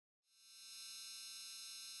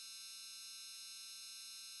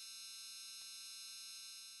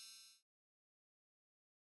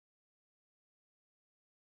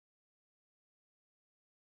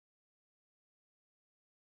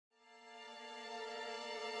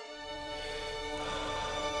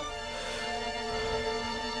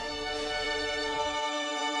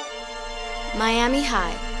Miami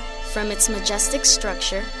High, from its majestic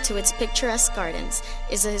structure to its picturesque gardens,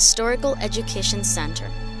 is a historical education center.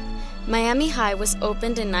 Miami High was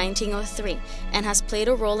opened in 1903 and has played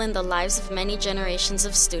a role in the lives of many generations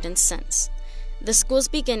of students since. The school's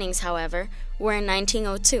beginnings, however, were in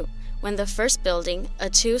 1902, when the first building,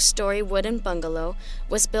 a two-story wooden bungalow,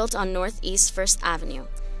 was built on Northeast First Avenue,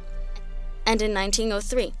 and in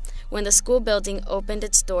 1903, when the school building opened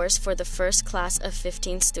its doors for the first class of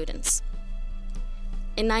 15 students.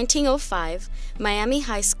 In 1905, Miami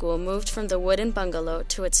High School moved from the wooden bungalow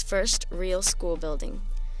to its first real school building.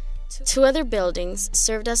 Two other buildings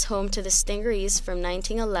served as home to the Stingarees from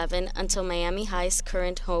 1911 until Miami High's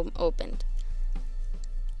current home opened.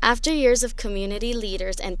 After years of community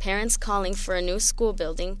leaders and parents calling for a new school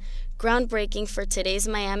building, groundbreaking for today's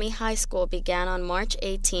Miami High School began on March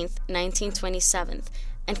 18, 1927,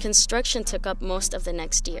 and construction took up most of the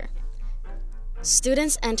next year.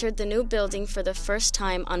 Students entered the new building for the first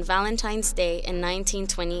time on Valentine's Day in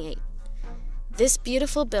 1928. This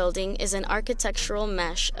beautiful building is an architectural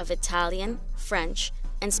mesh of Italian, French,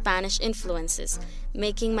 and Spanish influences,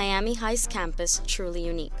 making Miami High's campus truly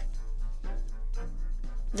unique.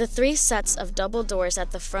 The three sets of double doors at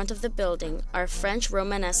the front of the building are French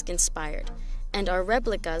Romanesque inspired and are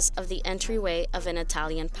replicas of the entryway of an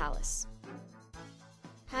Italian palace.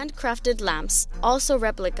 Handcrafted lamps, also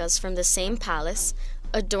replicas from the same palace,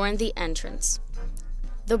 adorn the entrance.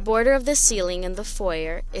 The border of the ceiling in the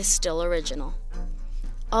foyer is still original.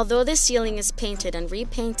 Although the ceiling is painted and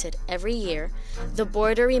repainted every year, the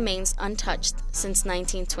border remains untouched since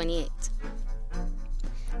 1928.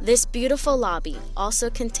 This beautiful lobby also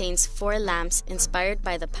contains 4 lamps inspired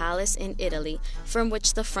by the palace in Italy from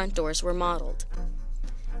which the front doors were modeled.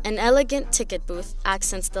 An elegant ticket booth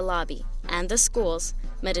accents the lobby and the school's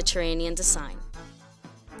Mediterranean design.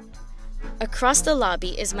 Across the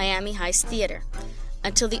lobby is Miami High's theater.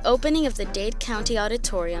 Until the opening of the Dade County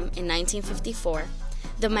Auditorium in 1954,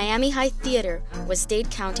 the Miami High Theater was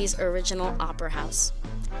Dade County's original opera house.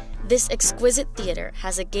 This exquisite theater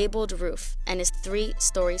has a gabled roof and is 3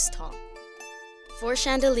 stories tall. 4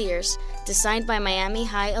 chandeliers, designed by Miami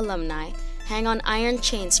High alumni, hang on iron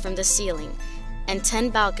chains from the ceiling, and 10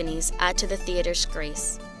 balconies add to the theater's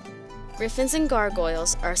grace. Griffins and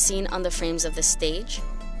gargoyles are seen on the frames of the stage,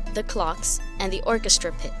 the clocks, and the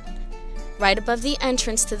orchestra pit. Right above the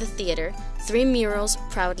entrance to the theater, 3 murals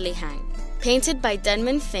proudly hang. Painted by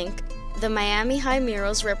Denman Fink, the Miami High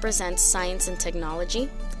murals represent science and technology,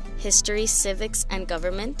 history, civics and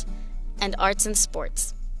government, and arts and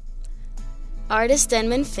sports. Artist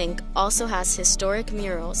Denman Fink also has historic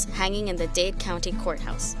murals hanging in the Dade County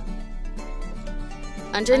Courthouse.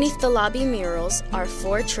 Underneath the lobby murals are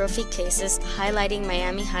 4 trophy cases highlighting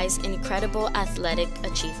Miami High's incredible athletic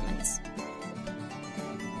achievements.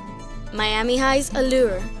 Miami High's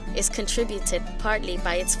allure is contributed partly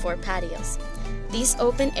by its 4 patios. These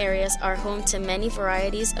open areas are home to many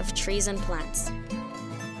varieties of trees and plants.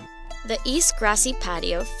 The East Grassy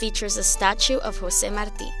Patio features a statue of José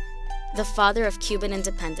Martí, the father of Cuban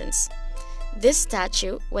independence. This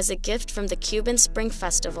statue was a gift from the Cuban Spring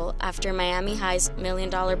Festival after Miami High's $1 Million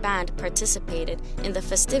Band participated in the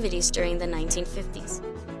festivities during the 1950s.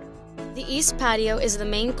 The East Patio is the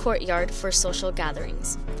main courtyard for social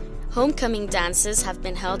gatherings. Homecoming dances have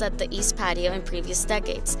been held at the East Patio in previous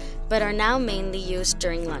decades, but are now mainly used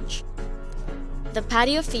during lunch. The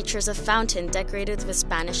patio features a fountain decorated with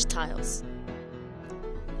Spanish tiles.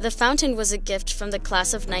 The fountain was a gift from the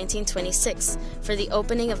class of 1926 for the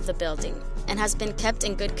opening of the building and has been kept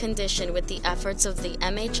in good condition with the efforts of the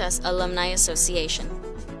MHS Alumni Association.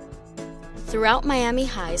 Throughout Miami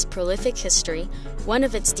High's prolific history, one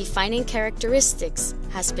of its defining characteristics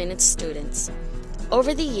has been its students.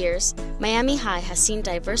 Over the years, Miami High has seen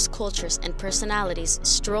diverse cultures and personalities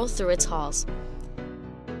stroll through its halls.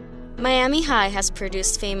 Miami High has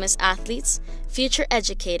produced famous athletes, future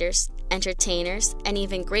educators, entertainers, and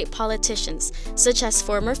even great politicians, such as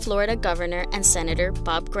former Florida Governor and Senator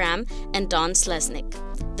Bob Graham and Don Slesnik,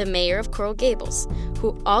 the mayor of Coral Gables,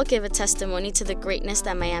 who all give a testimony to the greatness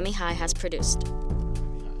that Miami High has produced.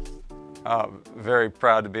 Very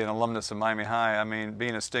proud to be an alumnus of Miami High. I mean,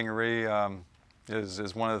 being a Stingaree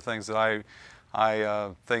is one of the things that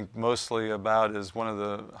I think mostly about as one of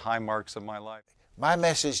the high marks of my life. My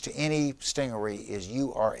message to any Stingaree is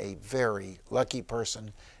you are a very lucky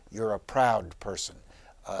person. You're a proud person.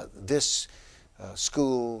 This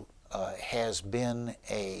school has been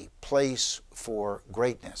a place for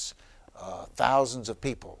greatness. Thousands of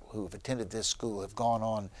people who have attended this school have gone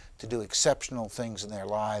on to do exceptional things in their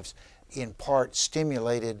lives, in part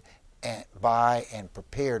stimulated by and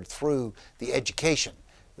prepared through the education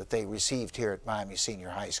that they received here at Miami Senior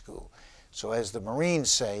High School. So as the Marines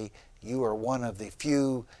say, you are one of the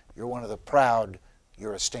few, you're one of the proud,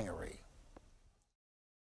 you're a Stingaree.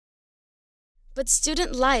 But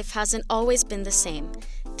student life hasn't always been the same.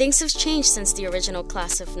 Things have changed since the original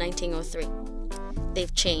class of 1903.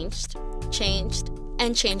 They've changed,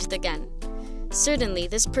 and changed again. Certainly,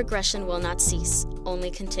 this progression will not cease, only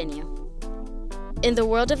continue. In the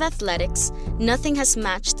world of athletics, nothing has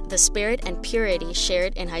matched the spirit and purity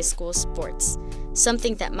shared in high school sports,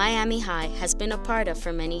 something that Miami High has been a part of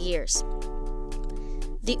for many years.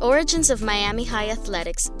 The origins of Miami High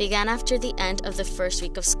athletics began after the end of the first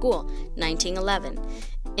week of school, 1911,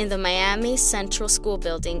 in the Miami Central School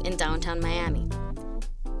building in downtown Miami.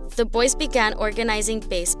 The boys began organizing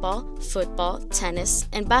baseball, football, tennis,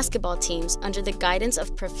 and basketball teams under the guidance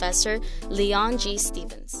of Professor Leon G.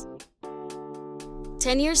 Stevens.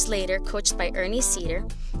 10 years later, coached by Ernie Cedar,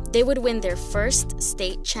 they would win their first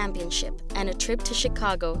state championship and a trip to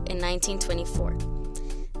Chicago in 1924.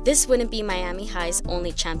 This wouldn't be Miami High's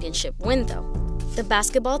only championship win, though. The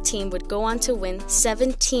basketball team would go on to win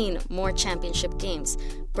 17 more championship games,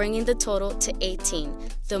 bringing the total to 18,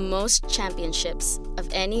 the most championships of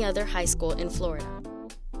any other high school in Florida.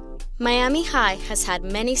 Miami High has had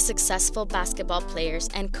many successful basketball players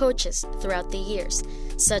and coaches throughout the years,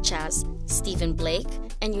 such as Stephen Blake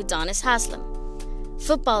and Udonis Haslem.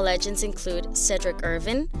 Football legends include Cedric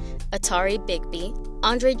Irvin, Atari Bigby,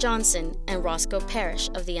 Andre Johnson, and Roscoe Parrish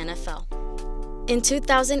of the NFL. In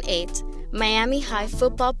 2008, Miami High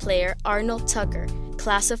football player Arnold Tucker,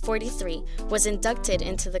 class of 43, was inducted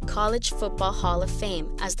into the College Football Hall of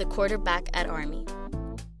Fame as the quarterback at Army.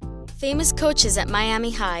 Famous coaches at Miami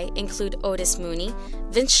High include Otis Mooney,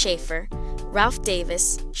 Vince Schaefer, Ralph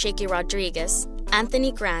Davis, Shaky Rodriguez,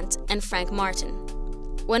 Anthony Grant, and Frank Martin.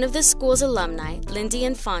 One of the school's alumni, Lindy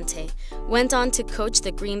Infante, went on to coach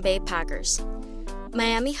the Green Bay Packers.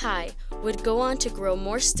 Miami High would go on to grow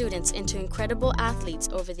more students into incredible athletes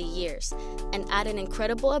over the years and add an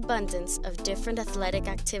incredible abundance of different athletic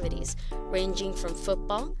activities ranging from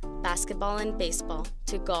football, basketball, and baseball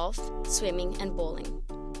to golf, swimming, and bowling.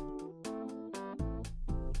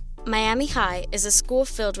 Miami High is a school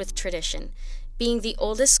filled with tradition. Being the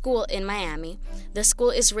oldest school in Miami, the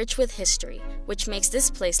school is rich with history, which makes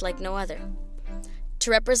this place like no other.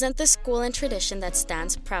 To represent the school and tradition that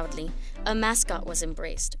stands proudly, a mascot was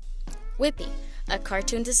embraced. Whippy, a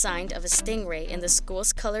cartoon designed of a stingray in the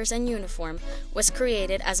school's colors and uniform, was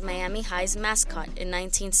created as Miami High's mascot in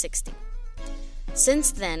 1960.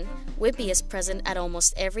 Since then, Whippy is present at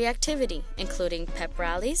almost every activity, including pep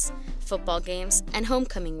rallies, football games, and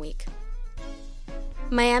homecoming week.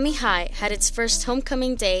 Miami High had its first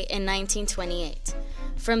homecoming day in 1928.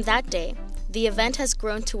 From that day, the event has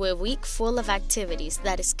grown to a week full of activities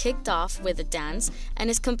that is kicked off with a dance and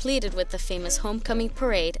is completed with the famous homecoming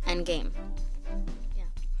parade and game.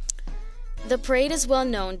 The parade is well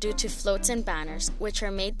known due to floats and banners, which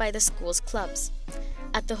are made by the school's clubs.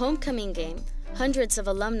 At the homecoming game, hundreds of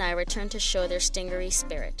alumni return to show their Stingaree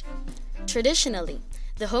spirit. Traditionally,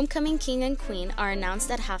 the homecoming king and queen are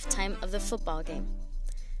announced at halftime of the football game.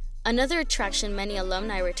 Another attraction many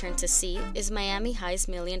alumni return to see is Miami High's $1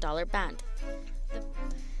 Million Band.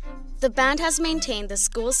 The band has maintained the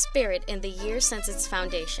school's spirit in the years since its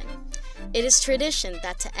foundation. It is tradition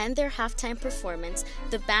that to end their halftime performance,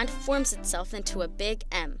 the band forms itself into a big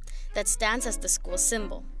M that stands as the school's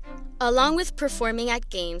symbol. Along with performing at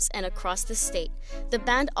games and across the state, the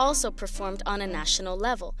band also performed on a national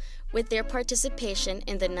level with their participation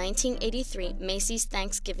in the 1983 Macy's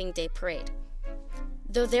Thanksgiving Day Parade.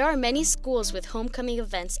 Though there are many schools with homecoming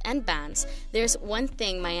events and bands, there's one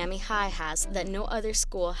thing Miami High has that no other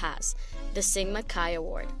school has: the Sigma Chi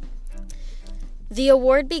Award. The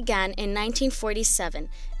award began in 1947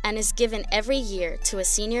 and is given every year to a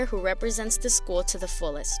senior who represents the school to the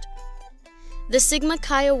fullest. The Sigma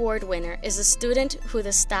Chi Award winner is a student who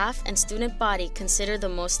the staff and student body consider the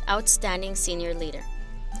most outstanding senior leader.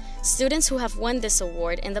 Students who have won this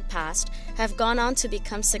award in the past have gone on to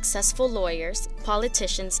become successful lawyers,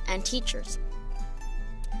 politicians, and teachers.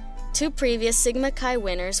 Two previous Sigma Chi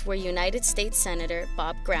winners were United States Senator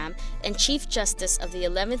Bob Graham and Chief Justice of the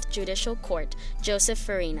 11th Judicial Court, Joseph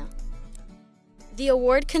Farina. The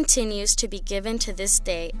award continues to be given to this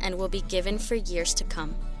day and will be given for years to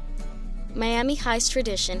come. Miami High's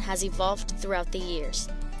tradition has evolved throughout the years.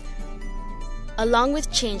 Along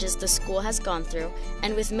with changes the school has gone through,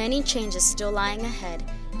 and with many changes still lying ahead,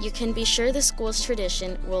 you can be sure the school's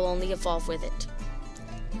tradition will only evolve with it.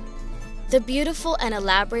 The beautiful and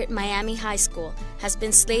elaborate Miami High School has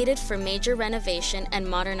been slated for major renovation and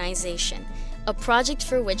modernization, a project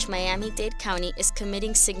for which Miami-Dade County is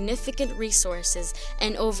committing significant resources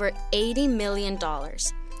and over $80 million.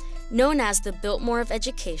 Known as the Biltmore of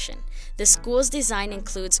Education, the school's design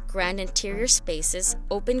includes grand interior spaces,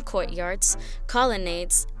 open courtyards,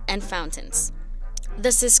 colonnades, and fountains. The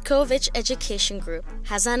Siskovich Education Group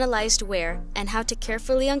has analyzed where and how to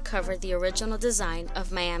carefully uncover the original design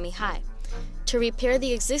of Miami High, to repair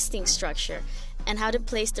the existing structure, and how to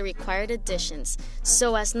place the required additions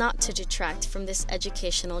so as not to detract from this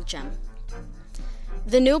educational gem.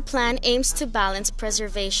 The new plan aims to balance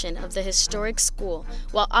preservation of the historic school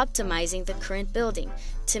while optimizing the current building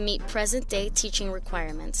to meet present-day teaching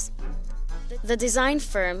requirements. The design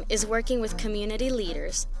firm is working with community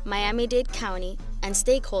leaders, Miami-Dade County, and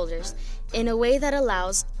stakeholders in a way that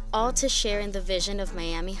allows all to share in the vision of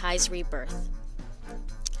Miami High's rebirth.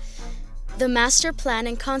 The master plan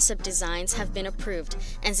and concept designs have been approved,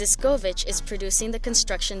 and Siskovich is producing the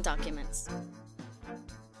construction documents.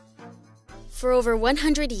 For over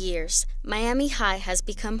 100 years, Miami High has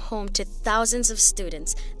become home to thousands of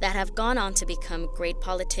students that have gone on to become great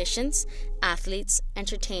politicians, athletes,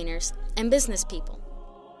 entertainers, and business people.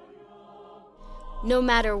 No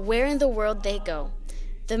matter where in the world they go,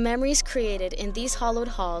 the memories created in these hallowed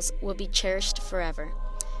halls will be cherished forever.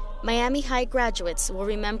 Miami High graduates will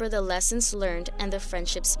remember the lessons learned and the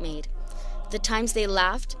friendships made, the times they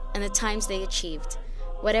laughed and the times they achieved.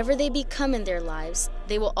 Whatever they become in their lives,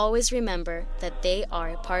 they will always remember that they are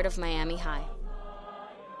a part of Miami High.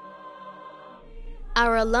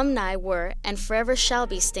 Our alumni were and forever shall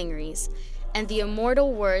be Stingarees, and the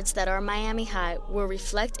immortal words that are Miami High will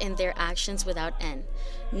reflect in their actions without end.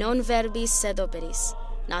 Non verbis sed operis,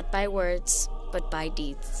 not by words, but by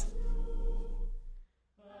deeds.